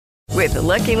With the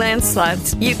Lucky Land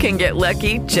Slots, you can get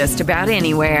lucky just about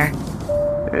anywhere.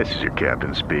 This is your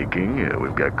captain speaking.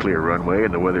 We've got clear runway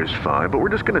and the weather's fine, but we're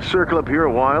just going to circle up here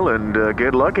a while and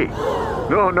get lucky.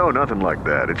 No, nothing like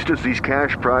that. It's just these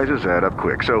cash prizes add up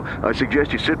quick. So I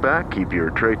suggest you sit back, keep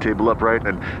your tray table upright,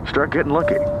 and start getting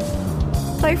lucky.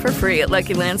 Play for free at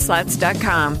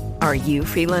LuckyLandSlots.com. Are you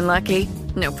feeling lucky?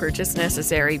 No purchase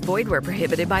necessary. Void where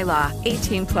prohibited by law.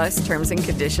 18 plus terms and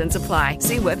conditions apply.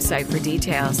 See website for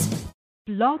details.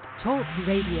 Blog Talk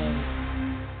Radio.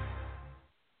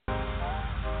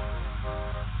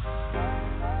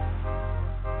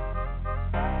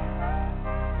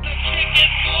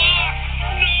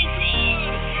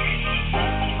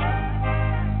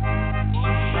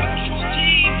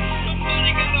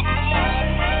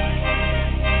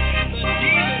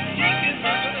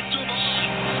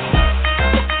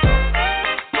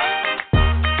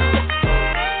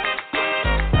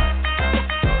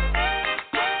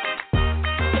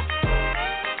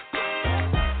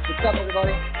 What's up,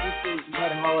 everybody? This is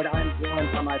Ned Howard. I'm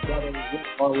joined by my brother, Whit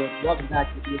Howard. Welcome back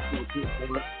to the BSD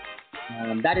Report.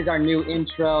 That is our new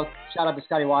intro. Shout out to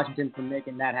Scotty Washington for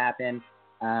making that happen.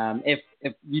 If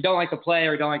you don't like the play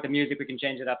or don't like the music, we can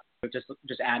change it up. Just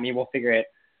at me. We'll figure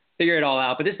it all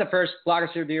out. But this is the first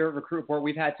Bloggers Review Recruit Report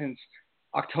we've had since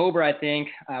October, I think,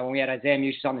 when we had Isaiah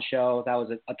Mucius on the show. That was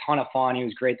a ton of fun. He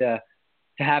was great to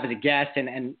have as a guest.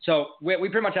 And so we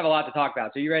pretty much have a lot to talk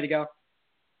about. So you ready to go?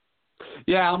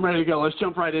 Yeah, I'm ready to go. Let's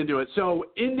jump right into it. So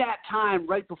in that time,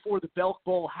 right before the Belk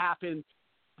Bowl happened,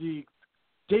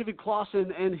 David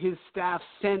Clawson and his staff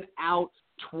sent out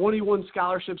 21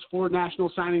 scholarships for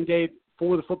National Signing Day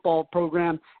for the football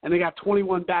program, and they got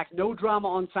 21 back. No drama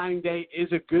on signing day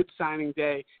is a good signing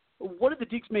day. What did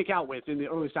the Deeks make out with in the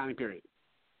early signing period?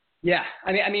 Yeah,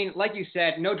 I mean, like you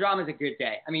said, no drama is a good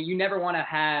day. I mean, you never want to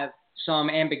have some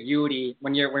ambiguity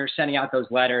when you're sending out those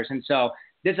letters, and so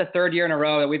this is a third year in a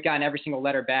row that we've gotten every single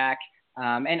letter back.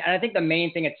 And I think the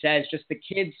main thing it says, just the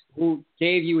kids who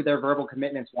gave you their verbal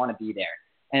commitments want to be there.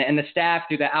 And the staff,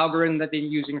 through the algorithm that they're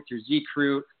using through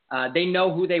Z-Crew, they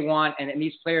know who they want, and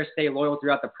these players stay loyal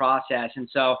throughout the process. And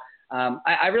so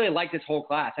I really like this whole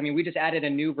class. I mean, we just added a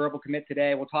new verbal commit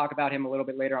today. We'll talk about him a little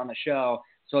bit later on the show.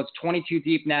 So it's 22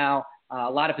 deep now, a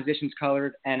lot of positions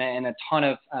covered, and a ton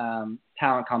of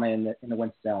talent coming in the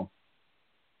win zone.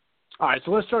 All right,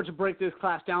 so let's start to break this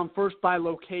class down. First, by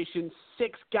location,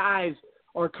 6 guys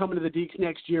are coming to the Deeks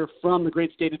next year from the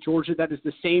great state of Georgia. That is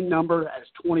the same number as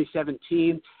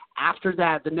 2017. After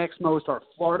that, the next most are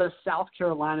Florida, South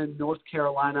Carolina, North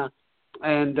Carolina,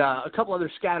 and a couple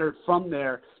others scattered from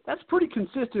there. That's pretty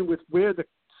consistent with where the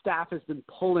staff has been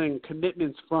pulling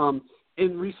commitments from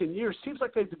in recent years. Seems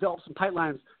like they've developed some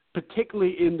pipelines,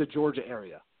 particularly in the Georgia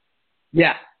area.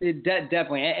 Yeah,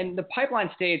 definitely. And the pipeline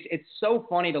states, it's so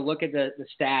funny to look at the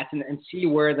stats and see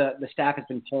where the staff has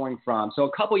been pulling from. So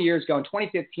a couple years ago, in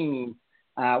 2015,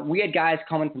 we had guys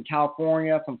coming from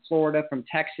California, from Florida, from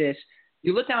Texas.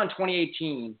 You look down in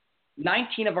 2018,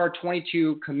 19 of our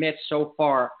 22 commits so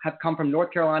far have come from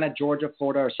North Carolina, Georgia,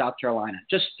 Florida, or South Carolina.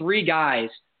 Just 3 guys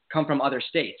come from other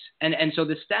states. And so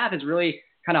the staff is really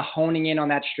kind of honing in on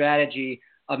that strategy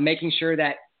of making sure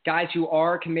that guys who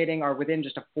are committing are within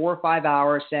just a 4 or 5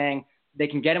 hours, saying they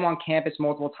can get them on campus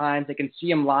multiple times. They can see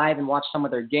them live and watch some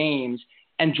of their games.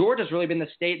 And Georgia's really been the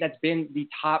state that's been the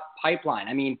top pipeline.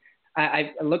 I mean,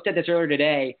 I looked at this earlier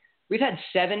today. We've had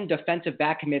 7 defensive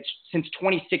back commits since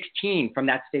 2016 from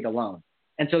that state alone.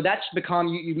 And so that's become,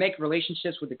 you make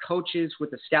relationships with the coaches,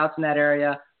 with the scouts in that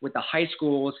area, with the high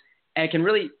schools, and it can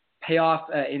really pay off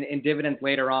in dividends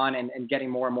later on and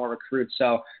getting more and more recruits.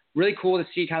 So really cool to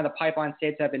see kind of the pipeline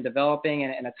states that have been developing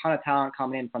and a ton of talent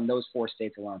coming in from those 4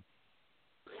 states alone.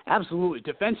 Absolutely.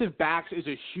 Defensive backs is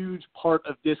a huge part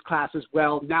of this class as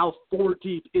well. Now 4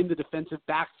 deep in the defensive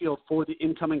backfield for the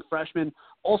incoming freshmen.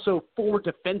 Also 4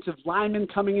 defensive linemen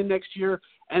coming in next year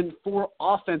and 4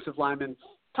 offensive linemen.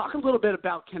 Talk a little bit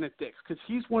about Kenneth Dix, because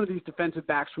he's one of these defensive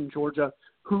backs from Georgia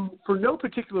who, for no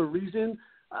particular reason,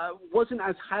 wasn't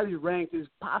as highly ranked as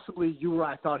possibly you or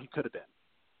I thought he could have been.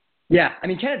 Yeah, I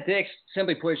mean, Kenneth Dix,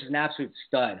 simply put, is an absolute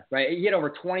stud, right? He had over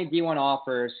 20 D1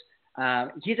 offers.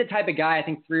 He's the type of guy, I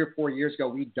think 3 or 4 years ago,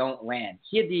 we don't land.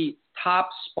 He had the top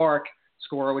SPARK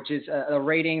score, which is a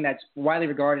rating that's widely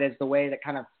regarded as the way that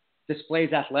kind of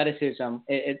displays athleticism.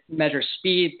 It measures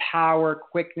speed, power,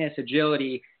 quickness,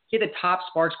 agility. He had the top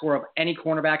SPARK score of any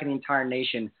cornerback in the entire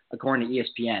nation, according to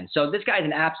ESPN. So this guy is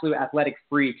an absolute athletic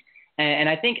freak. And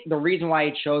I think the reason why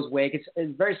he chose Wake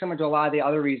is very similar to a lot of the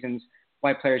other reasons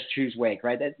why players choose Wake,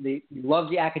 right? He loves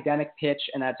the academic pitch,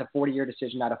 and that's a 40-year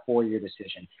decision, not a 4-year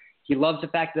decision. He loves the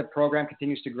fact that the program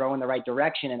continues to grow in the right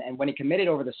direction. And when he committed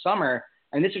over the summer,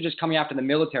 And this is just coming after the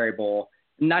Military Bowl,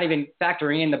 not even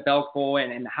factoring in the Belk Bowl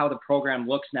and how the program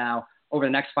looks now over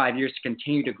the next 5 years to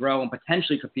continue to grow and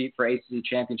potentially compete for ACC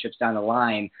championships down the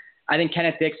line. I think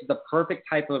Kenneth Dix is the perfect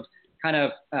type of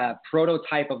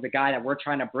prototype of the guy that we're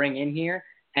trying to bring in here.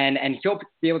 And he'll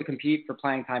be able to compete for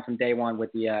playing time from day one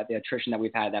with the attrition that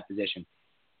we've had at that position.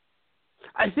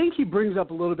 I think he brings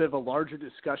up a little bit of a larger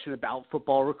discussion about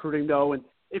football recruiting, though. And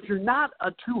if you're not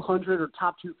a 200 or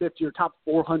top 250 or top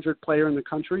 400 player in the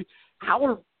country, how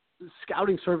are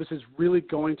scouting services really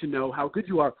going to know how good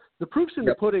you are? The proof's in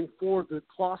the pudding for the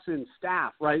Clawson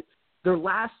staff, right? Their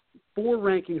last four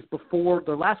rankings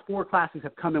their last four classes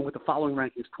have come in with the following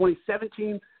rankings: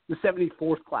 2017, the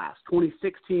 74th class;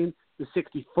 2016, the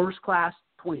 61st class;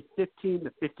 2015,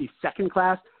 the 52nd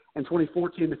class; and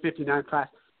 2014, the 59th class.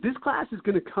 This class is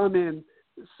going to come in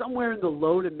somewhere in the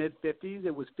low to mid-50s.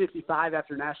 It was 55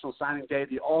 after National Signing Day.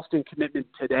 The Alston commitment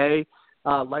today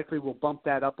likely will bump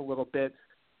that up a little bit.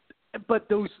 But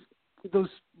those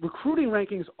recruiting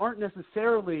rankings aren't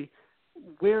necessarily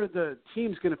where the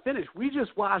team's going to finish. We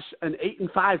just watched an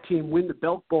 8-5 team win the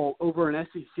Belk Bowl over an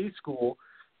SEC school,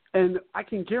 and I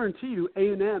can guarantee you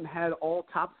A&M had all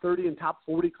top 30 and top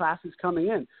 40 classes coming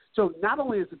in. So not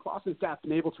only has the Clawson staff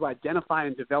been able to identify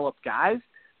and develop guys,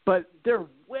 but they're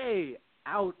way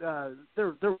out.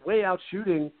 They're way out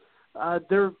shooting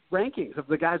their rankings of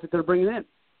the guys that they're bringing in.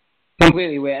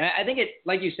 Completely, Whit. And I think it,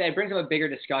 like you said, it brings up a bigger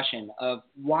discussion of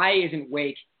why isn't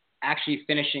Wake actually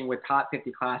finishing with top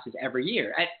 50 classes every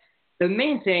year. The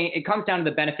main thing, it comes down to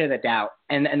the benefit of the doubt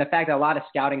and the fact that a lot of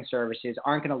scouting services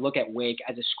aren't going to look at Wake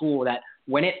as a school that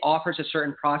when it offers a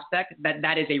certain prospect,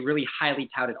 that is a really highly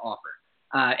touted offer.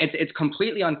 It's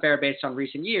completely unfair based on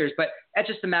recent years, but that's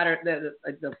just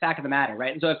the fact of the matter,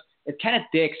 right? And so if Kenneth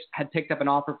Dix had picked up an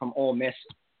offer from Ole Miss,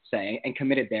 say, and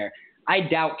committed there, I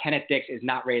doubt Kenneth Dix is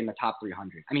not rated in the top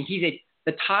 300. I mean, he's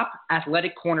the top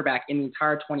athletic cornerback in the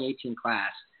entire 2018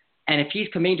 class. And if he's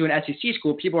committing to an SEC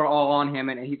school, people are all on him,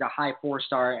 and he's a high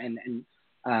 4-star and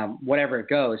whatever it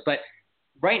goes. But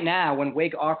right now, when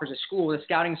Wake offers a school, the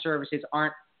scouting services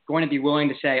aren't going to be willing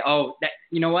to say, oh,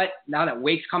 you know what, now that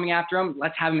Wake's coming after him,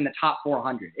 let's have him in the top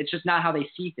 400. It's just not how they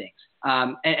see things.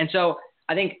 And so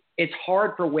I think it's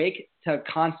hard for Wake to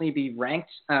constantly be ranked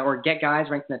or get guys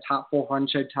ranked in the top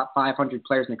 400, top 500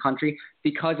 players in the country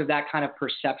because of that kind of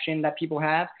perception that people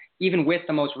have, even with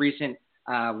the most recent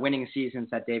winning seasons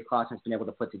that Dave Clawson has been able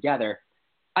to put together.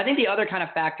 I think the other kind of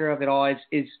factor of it all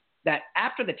is that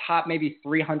after the top maybe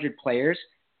 300 players,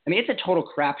 I mean, it's a total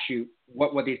crapshoot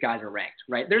what these guys are ranked,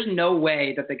 right? There's no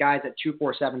way that the guys at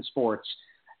 247 Sports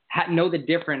know the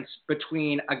difference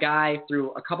between a guy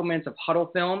through a couple minutes of huddle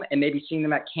film and maybe seeing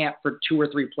them at camp for 2 or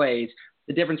 3 plays,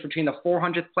 the difference between the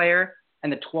 400th player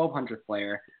and the 1200th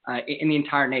player in the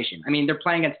entire nation. I mean, they're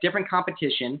playing against different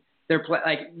competition.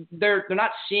 They're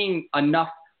not seeing enough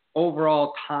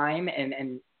overall time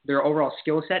and their overall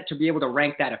skill set to be able to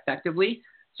rank that effectively.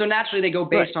 So naturally they go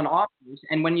based on offers.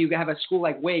 And when you have a school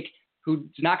like Wake who's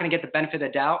not going to get the benefit of the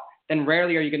doubt, then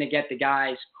rarely are you going to get the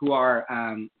guys who are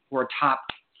top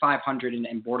 500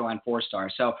 and borderline 4-star.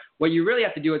 So what you really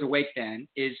have to do as a Wake fan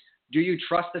is, do you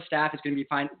trust the staff is going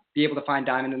to be able to find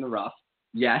diamond in the rough?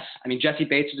 Yes. I mean, Jesse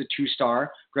Bates was a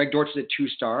 2-star. Greg Dortch was a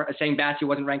 2-star. Saying Bassey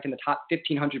wasn't ranked in the top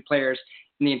 1,500 players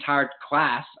in the entire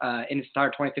class, in his entire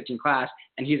 2015 class,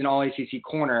 and he's an all-ACC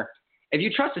corner. If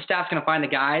you trust the staff's going to find the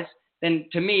guys, then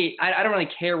to me, I don't really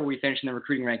care where we finish in the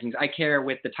recruiting rankings. I care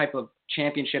with the type of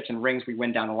championships and rings we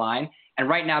win down the line. And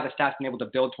right now, the staff's been able to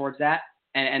build towards that,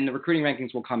 and the recruiting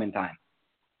rankings will come in time.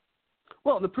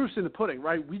 Well, the proof's in the pudding,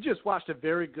 right? We just watched a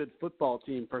very good football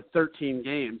team for 13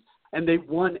 games, and they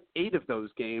won 8 of those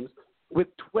games with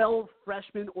 12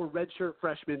 freshmen or redshirt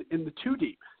freshmen in the 2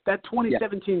 deep. That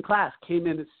 2017 class came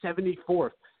in at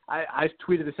 74th. I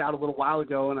tweeted this out a little while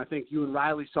ago, and I think you and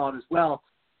Riley saw it as well.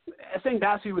 Essang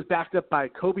Bassey was backed up by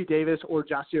Kobe Davis or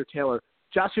Jahsir Taylor.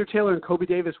 Jahsir Taylor and Kobe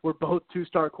Davis were both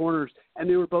 2-star corners, and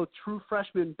they were both true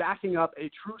freshmen backing up a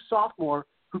true sophomore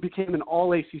who became an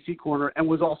all-ACC corner and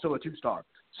was also a 2-star.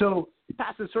 So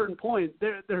past a certain point,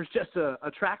 there's just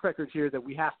a track record here that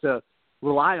we have to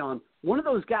rely on. One of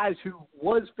those guys who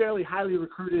was fairly highly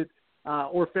recruited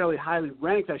or fairly highly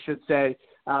ranked, I should say,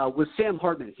 was Sam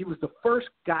Hartman. He was the first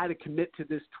guy to commit to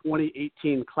this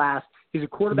 2018 class. He's a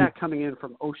quarterback coming in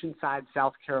from Oceanside,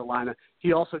 South Carolina.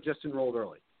 He also just enrolled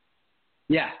early.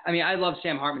 Yeah, I mean, I love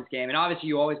Sam Hartman's game. And obviously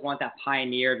you always want that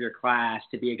pioneer of your class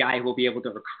to be a guy who will be able to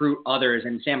recruit others.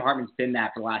 And Sam Hartman's been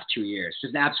that for the last 2 years.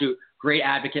 Just an absolute great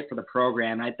advocate for the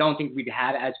program. And I don't think we'd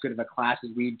have as good of a class as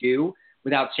we do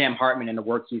without Sam Hartman and the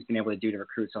work he's been able to do to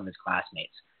recruit some of his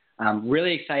classmates.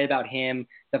 Really excited about him.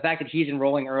 The fact that he's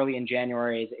enrolling early in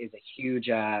January is a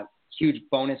huge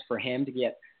bonus for him to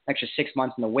get extra 6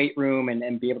 months in the weight room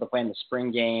and be able to play in the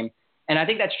spring game. And I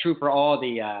think that's true for all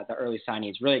the early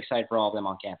signees. Really excited for all of them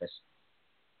on campus.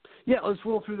 Yeah, let's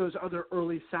roll through those other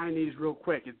early signees real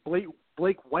quick. It's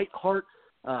Blake Whiteheart,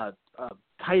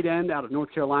 tight end out of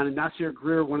North Carolina. Nasir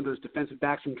Greer, one of those defensive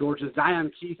backs from Georgia.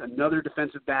 Zion Keith, another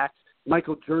defensive back.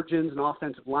 Michael Jurgens, an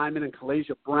offensive lineman, and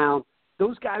Kalasia Brown.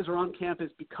 Those guys are on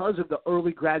campus because of the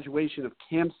early graduation of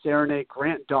Cam Serenay,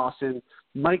 Grant Dawson,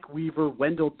 Mike Weaver,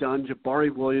 Wendell Dunn,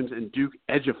 Jabari Williams, and Duke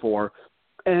Ejiofor.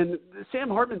 And Sam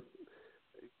Hartman,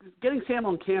 getting Sam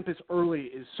on campus early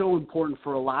is so important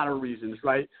for a lot of reasons,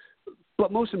 right?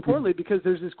 But most importantly, because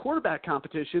there's this quarterback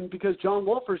competition because John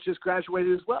Wolfers just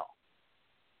graduated as well.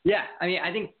 Yeah, I mean,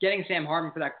 I think getting Sam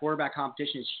Hartman for that quarterback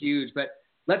competition is huge, but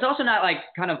let's also not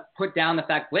kind of put down the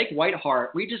fact Blake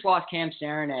Whiteheart, we just lost Cam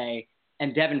Serenay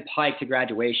and Devin Pike to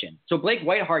graduation. So Blake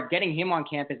Whiteheart, getting him on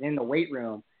campus in the weight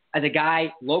room as a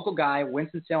guy, local guy,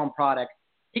 Winston-Salem product,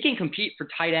 he can compete for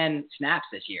tight end snaps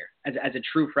this year as a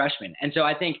true freshman. And so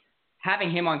I think having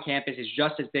him on campus is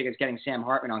just as big as getting Sam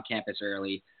Hartman on campus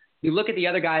early. You look at the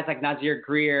other guys like Nasir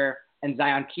Greer and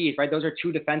Zion Keith, right? Those are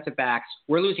two defensive backs.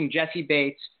 We're losing Jesse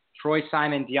Bates, Troy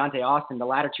Simon, Deontay Austin, the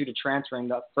latter two to transferring,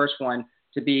 the first one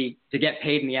to get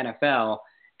paid in the NFL.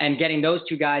 And getting those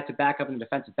two guys to back up in the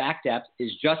defensive back depth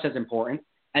is just as important.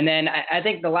 And then I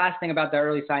think the last thing about the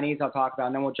early signees I'll talk about,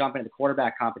 and then we'll jump into the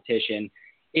quarterback competition,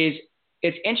 is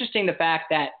it's interesting the fact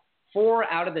that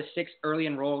 4 out of the 6 early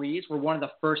enrollees were one of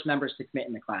the first members to commit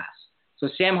in the class. So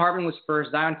Sam Hartman was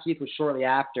first, Zion Keith was shortly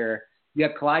after. You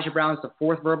have Kalasia Brown's the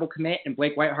 4th verbal commit, and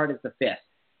Blake Whiteheart is the 5th.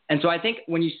 And so I think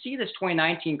when you see this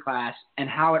 2019 class and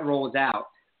how it rolls out,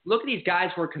 look at these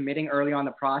guys who are committing early on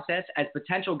the process as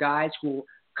potential guys who will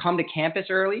come to campus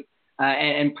early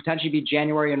and potentially be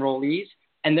January enrollees,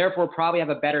 and therefore probably have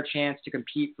a better chance to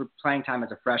compete for playing time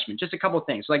as a freshman. Just a couple of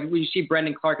things. Like when you see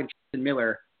Brendan Clark and Tristan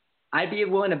Miller, I'd be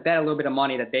willing to bet a little bit of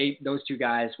money that those two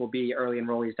guys will be early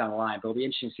enrollees down the line, but it'll be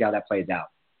interesting to see how that plays out.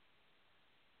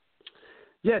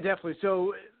 Yeah, definitely.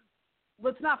 So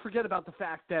let's not forget about the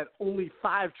fact that only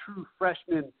 5 true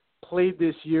freshmen played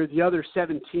this year. The other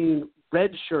 17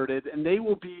 redshirted, and they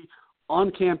will be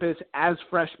on campus as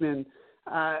freshmen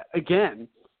again.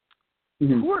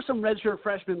 Mm-hmm. Who are some redshirt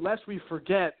freshmen, lest we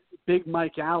forget Big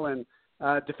Mike Allen,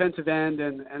 defensive end,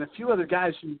 and a few other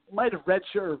guys who might have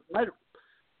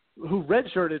who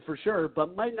redshirted for sure,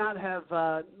 but might not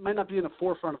be in the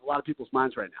forefront of a lot of people's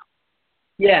minds right now.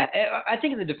 Yeah, I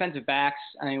think in the defensive backs,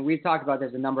 I mean, we've talked about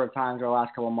this a number of times over the last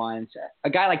couple of months. A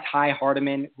guy like Ty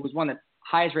Hardiman, who was one of the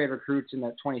highest rated recruits in the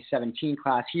 2017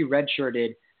 class, he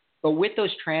redshirted. But with those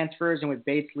transfers and with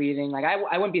Bates leaving,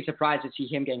 I wouldn't be surprised to see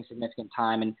him getting significant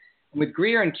time. And with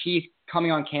Greer and Keith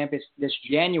coming on campus this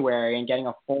January and getting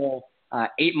a full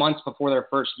 8 months before their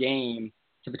first game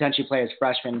to potentially play as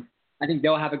freshmen, I think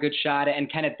they'll have a good shot.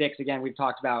 And Kenneth Dix, again, we've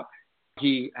talked about,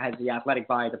 he has the athletic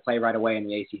body to play right away in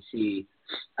the ACC.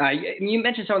 You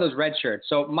mentioned some of those red shirts.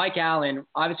 So Mike Allen,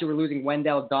 obviously we're losing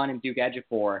Wendell Dunn and Duke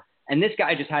Ejiofor. And this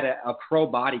guy just had a pro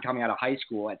body coming out of high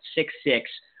school at 6'6".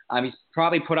 He's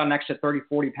probably put on an extra 30,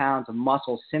 40 pounds of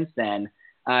muscle since then.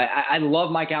 I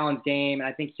love Mike Allen's game, and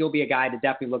I think he'll be a guy to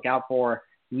definitely look out for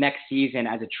next season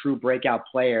as a true breakout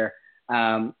player.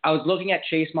 I was looking at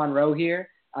Chase Monroe here.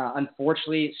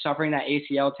 Unfortunately, suffering that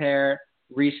ACL tear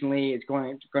recently is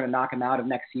going to knock him out of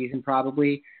next season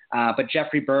probably. But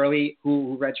Jeffrey Burley,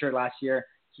 who redshirted last year,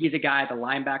 he's a guy at the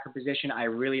linebacker position I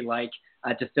really like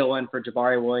to fill in for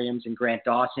Jabari Williams and Grant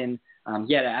Dawson.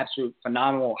 He had an absolute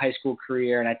phenomenal high school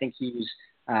career, and I think he's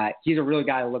a real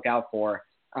guy to look out for.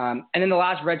 And then the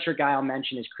last redshirt guy I'll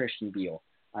mention is Christian Beal.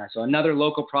 So another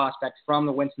local prospect from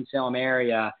the Winston-Salem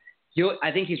area.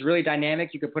 I think he's really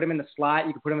dynamic. You could put him in the slot.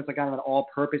 You could put him as kind of an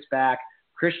all-purpose back.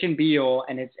 Christian Beal,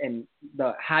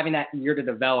 having that year to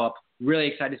develop, really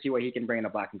excited to see what he can bring in the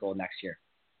black and gold next year.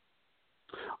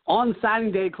 On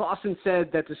signing day, Clausen said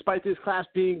that despite this class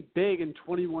being big and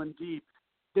 21 deep,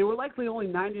 they were likely only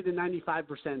 90 to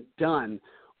 95% done.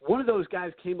 One of those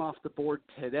guys came off the board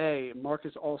today,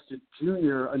 Marcus Alston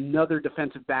Jr., another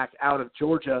defensive back out of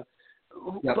Georgia.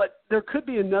 Yep. But there could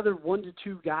be another 1 to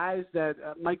 2 guys that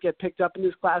might get picked up in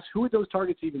this class. Who would those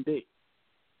targets even be?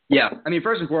 Yeah, I mean,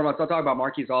 first and foremost, I'll talk about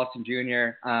Marquise Alston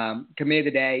Jr. Committed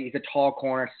today. He's a tall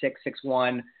corner,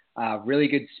 6'1", really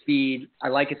good speed. I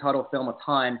like his huddle film a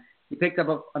ton. He picked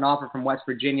up an offer from West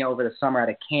Virginia over the summer at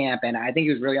a camp, and I think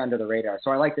he was really under the radar.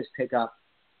 So I like this pickup,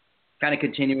 kind of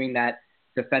continuing that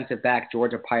defensive back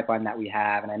Georgia pipeline that we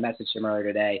have, and I messaged him earlier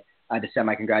today to send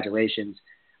my congratulations.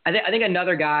 I think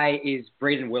another guy is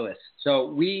Braden Willis.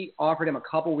 So we offered him a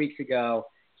couple weeks ago.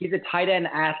 He's a tight end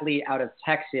athlete out of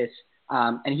Texas,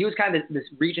 and he was kind of this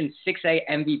Region 6A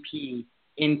MVP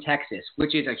in Texas,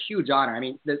 which is a huge honor. I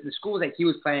mean, the schools that he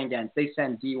was playing against, they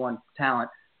send D1 talent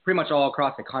pretty much all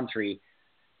across the country.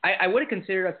 I would have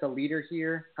considered us the leader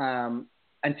here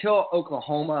until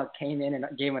Oklahoma came in and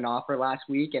gave him an offer last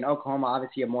week, and Oklahoma,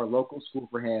 obviously a more local school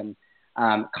for him,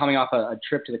 coming off a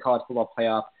trip to the college football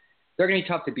playoff. They're going to be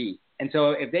tough to beat. And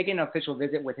so if they get an official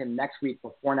visit with him next week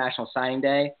before National Signing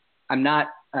Day, I'm not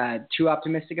too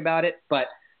optimistic about it, but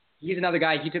he's another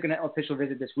guy. He took an official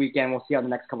visit this weekend. We'll see how the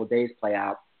next couple of days play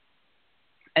out.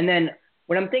 And then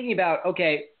when I'm thinking about,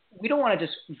 okay, we don't want to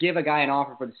just give a guy an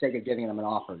offer for the sake of giving him an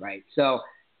offer, right? So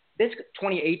this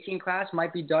 2018 class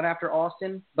might be done after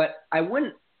Austin, but I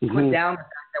wouldn't put down the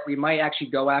fact that we might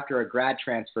actually go after a grad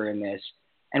transfer in this.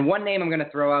 And one name I'm going to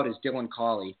throw out is Dylan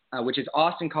Cawley, which is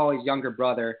Austin Cawley's younger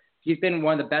brother. He's been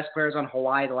one of the best players on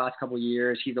Hawaii the last couple of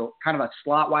years. He's kind of a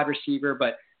slot wide receiver,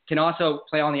 but can also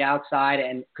play on the outside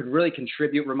and could really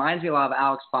contribute. Reminds me a lot of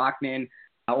Alex Bachman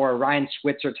or a Ryan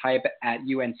Switzer type at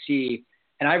UNC.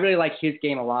 And I really like his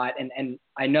game a lot, and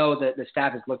I know that the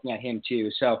staff is looking at him too.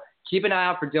 So keep an eye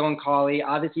out for Dylan Cawley.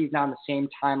 Obviously, he's not on the same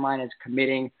timeline as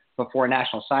committing before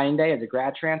National Signing Day as a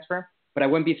grad transfer, but I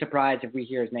wouldn't be surprised if we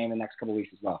hear his name in the next couple of weeks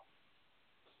as well.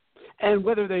 And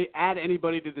whether they add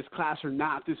anybody to this class or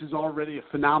not, this is already a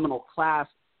phenomenal class.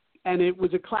 And it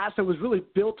was a class that was really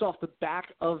built off the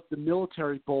back of the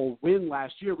Military Bowl win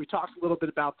last year. We talked a little bit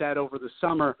about that over the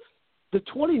summer. The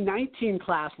 2019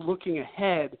 class, looking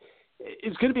ahead,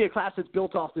 is going to be a class that's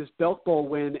built off this Belk Bowl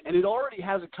win, and it already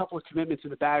has a couple of commitments in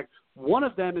the bag. One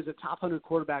of them is a top 100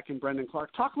 quarterback in Brendan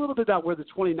Clark. Talk a little bit about where the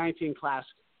 2019 class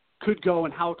could go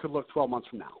and how it could look 12 months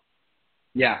from now.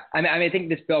 Yeah, I think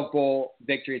this Belk Bowl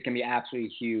victory is going to be absolutely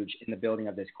huge in the building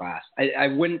of this class. I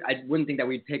wouldn't think that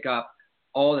we'd pick up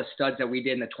all the studs that we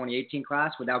did in the 2018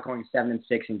 class without going 7-6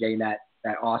 and getting that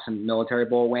awesome Military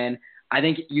Bowl win. I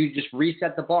think you just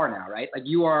reset the bar now, right? Like,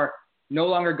 you are no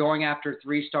longer going after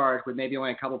 3 stars with maybe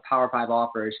only a couple Power 5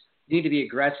 offers. You need to be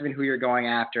aggressive in who you're going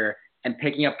after and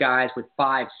picking up guys with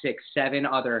 5, 6, 7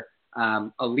 other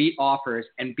elite offers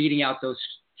and beating out those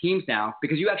teams now,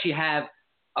 because you actually have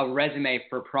a resume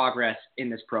for progress in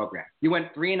this program. You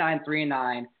went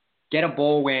 3-9, get a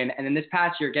bowl win, and then this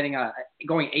past year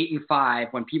going 8-5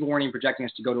 when people weren't even projecting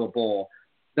us to go to a bowl.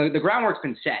 The groundwork's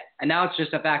been set, and now it's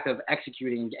just a fact of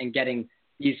executing and getting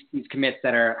these commits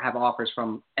that have offers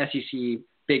from SEC,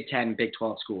 Big 10, Big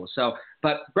 12 schools. So,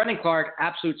 but Brendan Clark,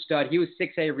 absolute stud. He was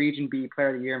 6A Region B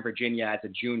Player of the Year in Virginia as a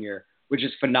junior, which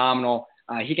is phenomenal.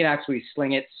 He can absolutely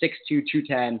sling it, 6'2",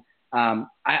 210.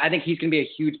 I think he's going to be a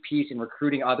huge piece in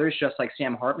recruiting others, just like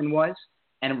Sam Hartman was.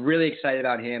 And I'm really excited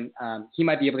about him. He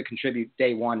might be able to contribute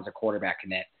day one as a quarterback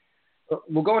commit.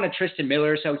 We'll go into Tristan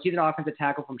Miller. So he's an offensive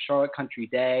tackle from Charlotte Country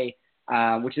Day,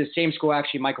 which is the same school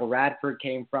actually Michael Radford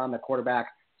came from, the quarterback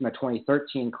from the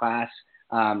 2013 class,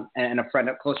 and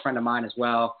a close friend of mine as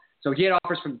well. So he had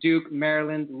offers from Duke,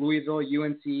 Maryland, Louisville,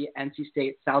 UNC, NC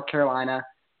State, South Carolina.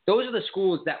 Those are the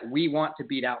schools that we want to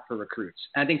beat out for recruits.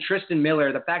 And I think Tristan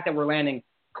Miller, the fact that we're landing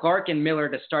Clark and Miller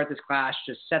to start this class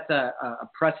just sets a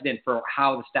precedent for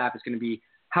how the staff is going to be,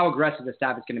 how aggressive the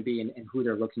staff is going to be and who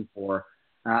they're looking for.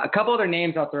 A couple other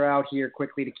names I'll throw out here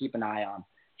quickly to keep an eye on.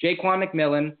 Jaquan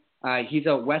McMillan, he's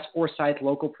a West Forsyth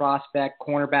local prospect,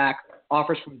 cornerback,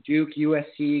 offers from Duke,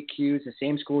 USC, Q's, the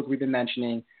same schools we've been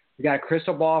mentioning. We got a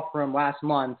crystal ball from last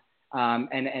month,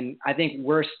 and I think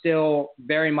we're still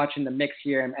very much in the mix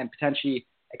here and potentially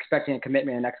expecting a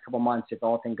commitment in the next couple months if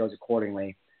all things goes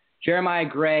accordingly. Jeremiah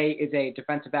Gray is a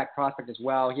defensive back prospect as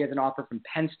well. He has an offer from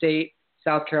Penn State,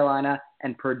 South Carolina,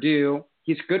 and Purdue.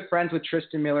 He's good friends with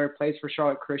Tristan Miller, plays for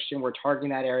Charlotte Christian. We're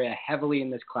targeting that area heavily in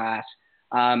this class.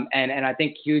 And I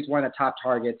think he's one of the top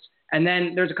targets. And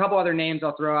then there's a couple other names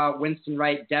I'll throw out. Winston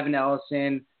Wright, Devin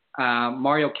Ellison,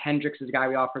 Mario Kendricks is a guy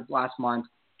we offered last month.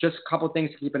 Just a couple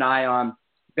things to keep an eye on.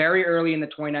 Very early in the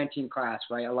 2019 class,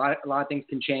 right? A lot of things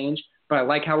can change, but I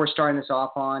like how we're starting this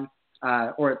off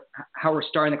or how we're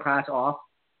starting the class off.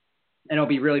 And it'll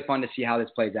be really fun to see how this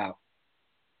plays out.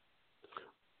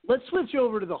 Let's switch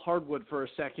over to the hardwood for a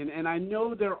second. And I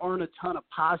know there aren't a ton of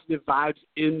positive vibes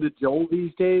in the Dole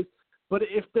these days, but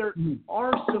if there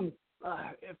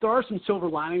are some silver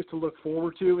linings to look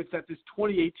forward to, it's that this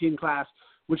 2018 class,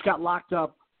 which got locked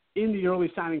up in the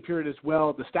early signing period as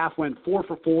well, the staff went 4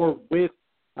 for 4 with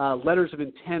letters of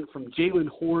intent from Jalen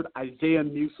Horde, Isaiah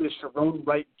Musis, Sharon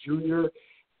Wright Jr.,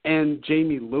 and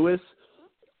Jamie Lewis.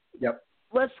 Yep.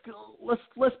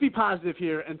 Let's be positive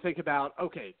here and think about,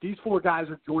 okay, these 4 guys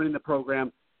are joining the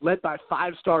program. led by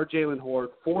 5-star Jalen Horde,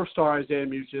 4-star Isaiah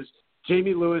Mucius.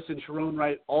 Jamie Lewis and Sharon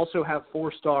Wright also have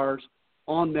 4 stars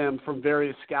on them from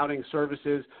various scouting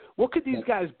services. What could these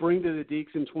guys bring to the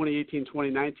Deacs in 2018,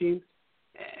 2019?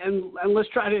 And let's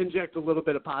try to inject a little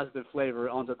bit of positive flavor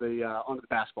onto the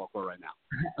basketball court right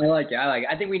now. I like it.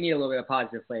 I think we need a little bit of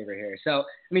positive flavor here. So,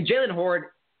 Jalen Horde,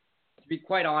 to be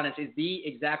quite honest, is the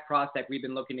exact prospect we've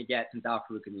been looking to get since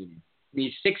Al-Farouq Aminu.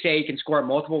 He's 6'8", can score at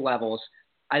multiple levels.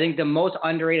 I think the most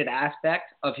underrated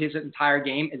aspect of his entire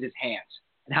game is his hands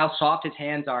and how soft his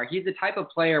hands are. He's the type of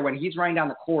player, when he's running down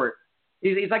the court,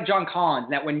 he's like John Collins,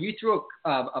 that when you threw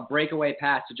a breakaway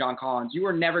pass to John Collins, you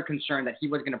were never concerned that he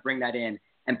was going to bring that in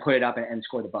and put it up and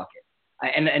score the bucket.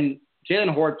 And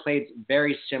Jalen Horde plays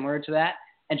very similar to that.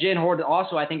 And Jalen Horde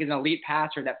also, I think, is an elite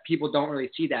passer that people don't really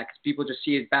see that because people just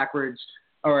see his backward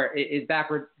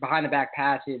behind the back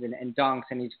passes and dunks,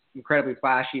 and he's incredibly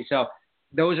flashy. So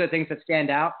those are the things that stand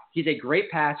out. He's a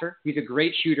great passer. He's a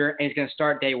great shooter, and he's going to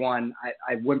start day one.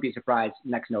 I wouldn't be surprised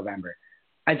next November.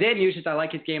 Isaiah Mucius, I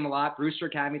like his game a lot. Brewster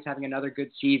Academy's having another good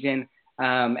season,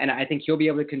 and I think he'll be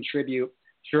able to contribute.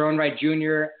 Sharon Wright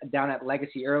Jr. down at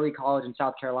Legacy Early College in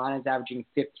South Carolina is averaging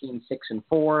 15, 6, and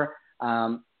 4.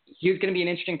 He's going to be an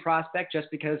interesting prospect just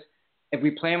because if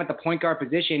we play him at the point guard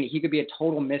position, he could be a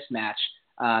total mismatch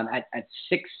at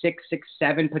 6'6",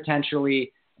 6'7",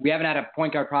 potentially. We haven't had a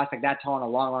point guard prospect that tall in a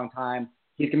long, long time.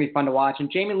 He's going to be fun to watch. And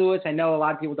Jamie Lewis, I know a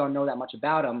lot of people don't know that much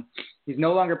about him. He's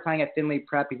no longer playing at Findlay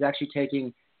Prep. He's actually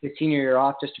taking his senior year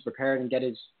off just to prepare and get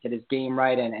his game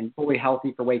right and fully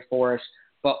healthy for Wake Forest.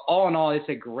 But all in all, it's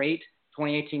a great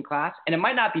 2018 class, and it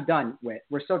might not be done with.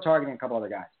 We're still targeting a couple other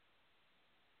guys.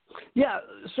 Yeah,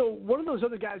 so one of those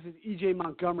other guys is E.J.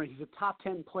 Montgomery. He's a top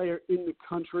 10 player in the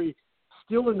country,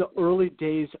 still in the early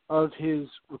days of his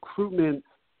recruitment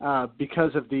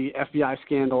because of the FBI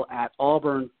scandal at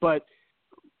Auburn. But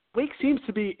Wake seems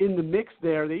to be in the mix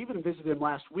there. They even visited him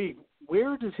last week.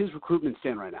 Where does his recruitment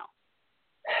stand right now?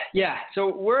 Yeah,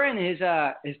 so we're in his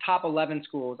top 11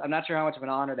 schools. I'm not sure how much of an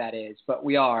honor that is, but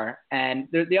we are. And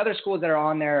the other schools that are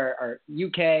on there are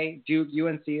UK, Duke,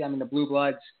 UNC, the Blue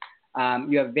Bloods.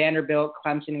 You have Vanderbilt,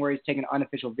 Clemson, where he's taking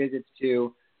unofficial visits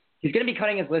to. He's going to be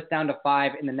cutting his list down to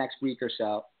 5 in the next week or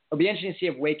so. It'll be interesting to see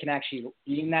if Wake can actually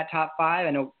be in that top 5.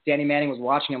 I know Danny Manning was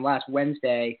watching him last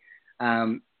Wednesday,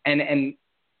 and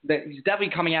he's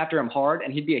definitely coming after him hard,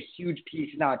 and he'd be a huge piece.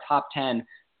 He's now a top 10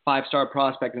 5-star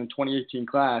prospect in the 2018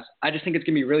 class. I just think it's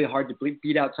going to be really hard to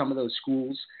beat out some of those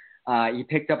schools. He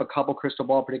picked up a couple crystal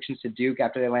ball predictions to Duke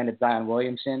after they landed Zion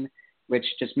Williamson, which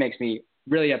just makes me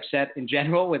really upset in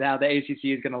general with how the ACC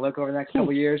is going to look over the next couple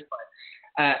of years.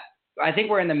 But I think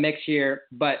we're in the mix here,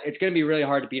 but it's going to be really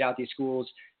hard to beat out these schools.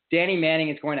 Danny Manning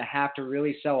is going to have to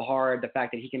really sell hard the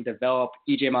fact that he can develop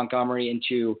E.J. Montgomery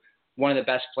into one of the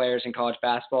best players in college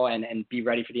basketball and be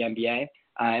ready for the NBA.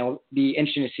 It'll be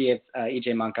interesting to see if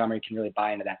E.J. Montgomery can really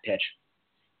buy into that pitch.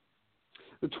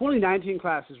 The 2019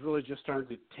 class is really just starting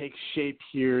to take shape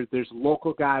here. There's a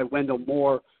local guy, Wendell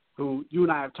Moore, who you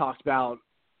and I have talked about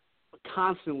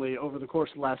constantly over the course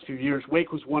of the last few years.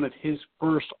 Wake was one of his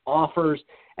first offers,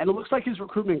 and it looks like his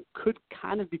recruitment could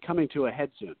kind of be coming to a head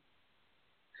soon.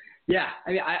 Yeah,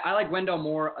 I like Wendell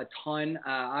Moore a ton.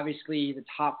 Obviously, he's a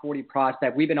top 40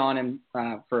 prospect. We've been on him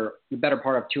for the better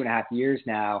part of 2.5 years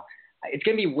now. It's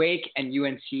going to be Wake and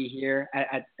UNC here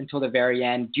until the very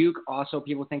end. Duke also,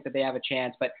 people think that they have a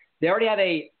chance, but they already have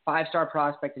a 5-star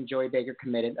prospect in Joey Baker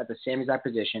committed at the same exact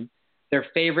position. They're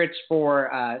favorites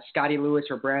for Scotty Lewis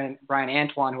or Brian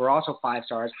Antoine, who are also 5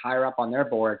 stars, higher up on their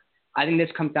board. I think this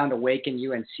comes down to Wake and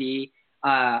UNC.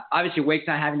 Obviously, Wake's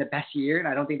not having the best year, and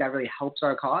I don't think that really helps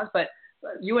our cause, but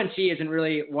UNC isn't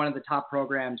really one of the top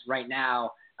programs right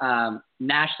now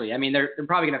nationally. They're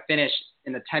probably going to finish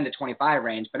in the 10 to 25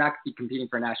 range, but not be competing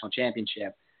for a national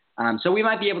championship. So we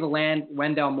might be able to land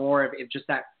Wendell Moore if just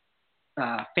that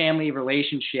family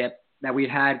relationship that we've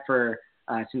had for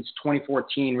since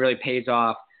 2014 really pays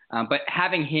off. But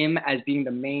having him as being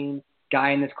the main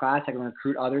guy in this class that can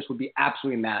recruit others would be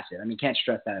absolutely massive. Can't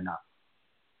stress that enough.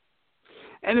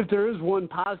 And if there is one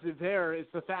positive there,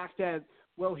 it's the fact that,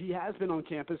 well, he has been on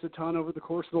campus a ton over the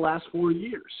course of the last 4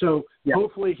 years. So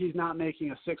Hopefully he's not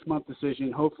making a 6-month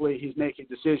decision. Hopefully he's making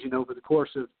a decision over the course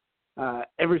of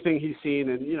everything he's seen,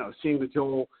 and, seeing the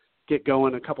Joel get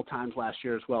going a couple times last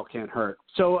year as well can't hurt.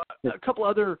 So a couple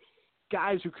other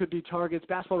guys who could be targets.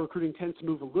 Basketball recruiting tends to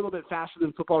move a little bit faster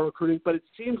than football recruiting, but it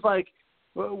seems like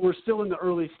we're still in the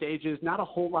early stages. Not a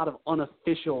whole lot of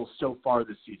unofficials so far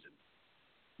this season.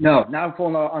 No, not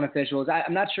full unofficials.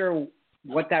 I'm not sure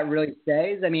what that really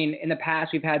says. In the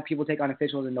past, we've had people take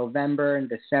unofficials in November and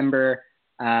December.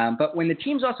 But when the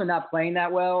team's also not playing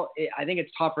that well, I think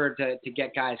it's tougher to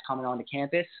get guys coming onto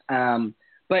campus.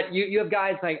 But you have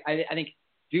guys like, I think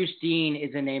Deuce Dean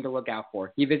is a name to look out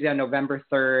for. He visited on November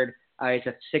 3rd. He's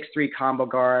a 6'3" combo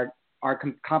guard. Our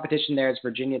competition there is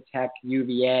Virginia Tech,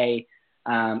 UVA.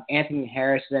 Anthony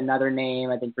Harris is another name.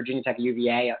 I think Virginia Tech,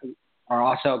 UVA are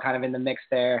also kind of in the mix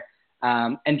there.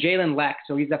 And Jalen Leck,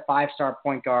 so he's a 5-star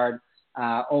point guard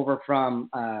over from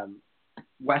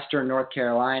Western North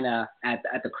Carolina at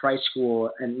the Christ School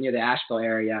and near the Asheville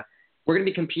area. We're going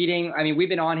to be competing. I mean, we've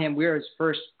been on him. We're his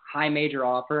first high major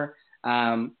offer,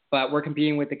 but we're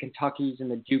competing with the Kentuckys and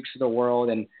the Dukes of the world.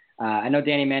 And I know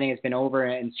Danny Manning has been over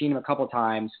and seen him a couple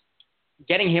times.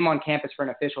 Getting him on campus for an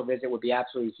official visit would be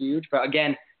absolutely huge. But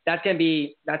again, that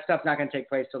stuff's not going to take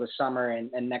place till the summer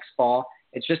and next fall.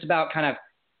 It's just about kind of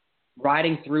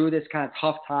riding through this kind of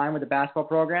tough time with the basketball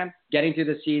program, getting through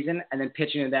the season, and then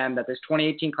pitching to them that this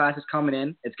 2018 class is coming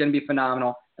in. It's going to be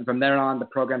phenomenal. And from there on, the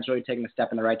program's really taking a step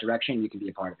in the right direction, and you can be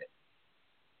a part of it.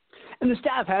 And the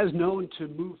staff has known to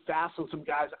move fast on some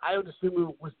guys. Ayo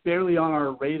Dosunmu was barely on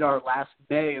our radar last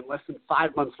May, and less than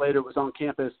 5 months later was on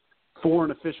campus for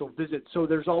an official visit. So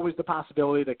there's always the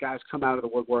possibility that guys come out of the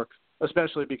woodwork,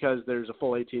 especially because there's a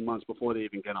full 18 months before they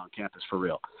even get on campus for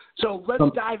real. So let's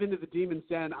dive into the Demon's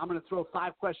Den. I'm going to throw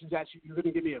 5 questions at you. You're going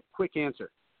to give me a quick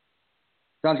answer.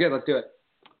 Sounds good. Let's do it.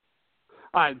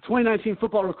 All right, 2019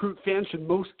 football recruit fans should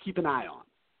most keep an eye on.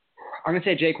 I'm going to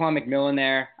say Jaquan McMillan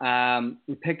there.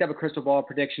 We picked up a crystal ball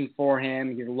prediction for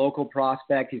him. He's a local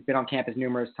prospect. He's been on campus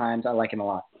numerous times. I like him a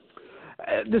lot.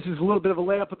 This is a little bit of a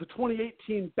layup, but the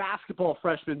 2018 basketball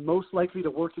freshman most likely to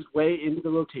work his way into the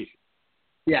rotation.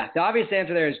 Yeah, the obvious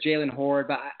answer there is Jalen Horde,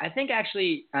 but I think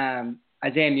actually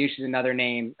Isaiah Mush is another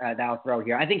name that I'll throw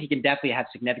here. I think he can definitely have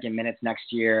significant minutes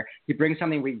next year. He brings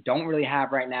something we don't really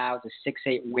have right now. It's a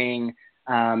 6'8" wing.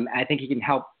 I think he can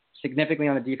help significantly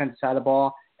on the defensive side of the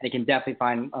ball, and he can definitely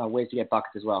find ways to get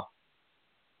buckets as well.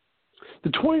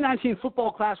 The 2019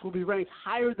 football class will be ranked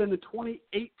higher than the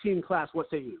 2018 class. What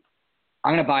say you?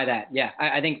 I'm going to buy that. Yeah,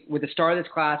 I think with the start of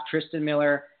this class, Tristan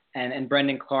Miller and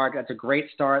Brendan Clark, that's a great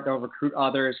start. They'll recruit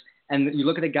others. And you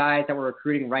look at the guys that we're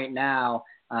recruiting right now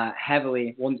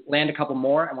heavily. We'll land a couple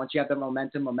more. And once you have that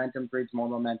momentum breeds more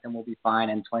momentum. We'll be fine.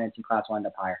 And 2019 class will end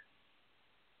up higher.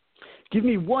 Give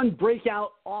me one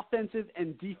breakout offensive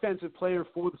and defensive player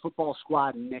for the football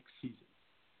squad next season.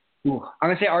 Ooh, I'm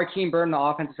going to say Arkeem Byrd on the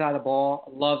offensive side of the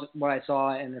ball. Love what I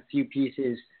saw in a few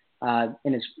pieces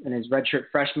in his redshirt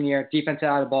freshman year. Defensive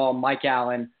side of the ball, Mike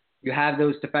Allen. You have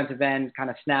those defensive end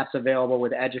kind of snaps available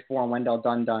with Ejiofor and Wendell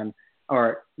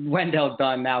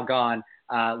Dunn now gone.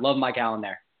 Love Mike Allen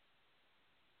there.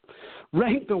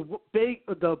 Rank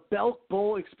the Belk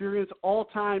Bowl experience all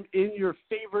time in your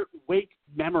favorite Wake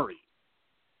memory.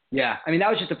 Yeah, I mean, that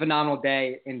was just a phenomenal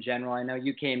day in general. I know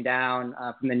you came down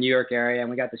from the New York area, and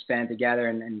we got to spend together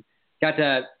and got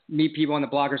to meet people on the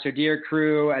Blocker So Dear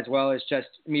crew, as well as just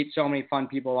meet so many fun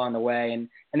people along the way. And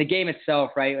the game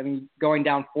itself, right? I mean, going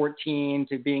down 14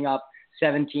 to being up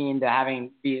 17 to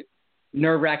having the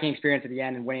nerve-wracking experience at the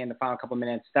end and winning in the final couple of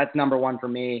minutes, that's number one for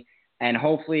me. And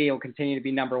hopefully it'll continue to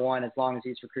be number one as long as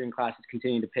these recruiting classes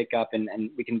continue to pick up and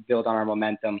we can build on our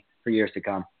momentum for years to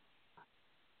come.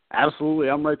 Absolutely.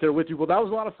 I'm right there with you. Well, that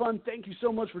was a lot of fun. Thank you so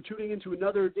much for tuning into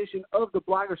another edition of the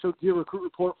Blogger So Dear Recruit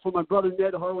Report. For my brother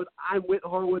Ned Harwood, I'm Whit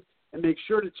Harwood. And make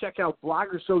sure to check out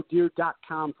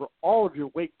bloggersodear.com for all of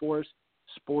your Wake Forest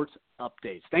sports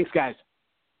updates. Thanks, guys.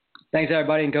 Thanks,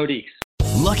 everybody, and go Deeks.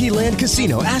 Lucky Land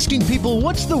Casino, asking people,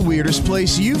 what's the weirdest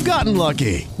place you've gotten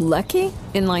lucky? Lucky?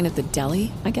 In line at the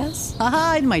deli, I guess?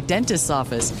 Aha, in my dentist's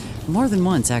office. More than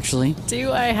once, actually.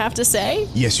 Do I have to say?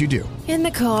 Yes, you do. In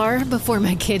the car before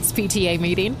my kids' PTA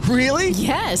meeting. Really?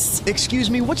 Yes. Excuse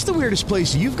me, what's the weirdest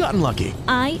place you've gotten lucky?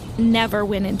 I never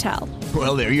win and tell.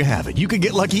 Well, there you have it. You can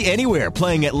get lucky anywhere,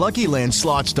 playing at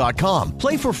LuckyLandSlots.com.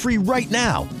 Play for free right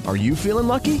now. Are you feeling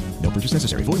lucky? No purchase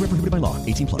necessary. Void where prohibited by law.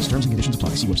 18+. Terms and conditions apply.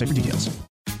 See website for details.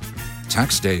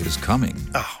 Tax day is coming.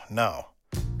 Oh, no.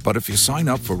 But if you sign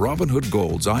up for Robinhood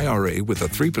Gold's IRA with a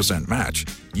 3% match,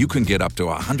 you can get up to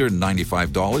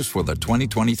 $195 for the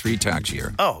 2023 tax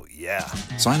year. Oh, yeah.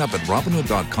 Sign up at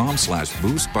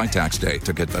Robinhood.com/boost by tax day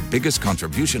to get the biggest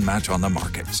contribution match on the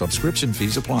market. Subscription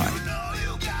fees apply.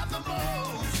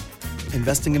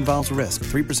 Investing involves risk.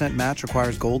 3% match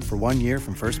requires gold for 1 year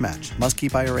from first match. Must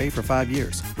keep IRA for 5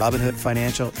 years. Robinhood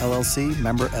Financial, LLC,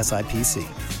 member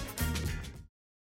SIPC.